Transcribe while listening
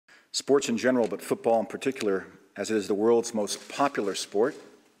Sports in general, but football in particular, as it is the world's most popular sport,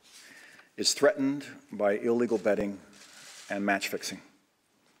 is threatened by illegal betting and match fixing.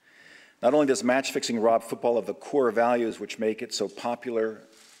 Not only does match fixing rob football of the core values which make it so popular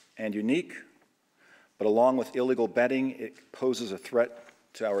and unique, but along with illegal betting, it poses a threat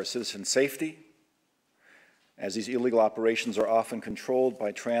to our citizens' safety, as these illegal operations are often controlled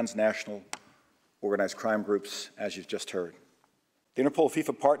by transnational organized crime groups, as you've just heard. The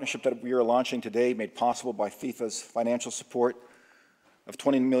Interpol-FIFA partnership that we are launching today, made possible by FIFA's financial support of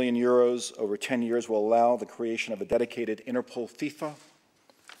 20 million euros over 10 years, will allow the creation of a dedicated Interpol-FIFA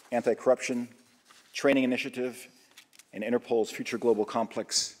anti-corruption training initiative in Interpol's future global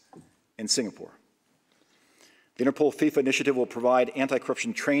complex in Singapore. The Interpol-FIFA initiative will provide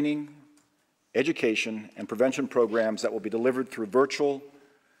anti-corruption training, education, and prevention programs that will be delivered through virtual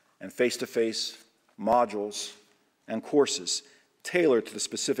and face-to-face modules and courses tailored to the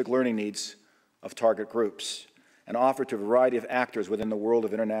specific learning needs of target groups and offered to a variety of actors within the world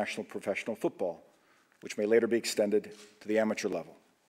of international professional football, which may later be extended to the amateur level.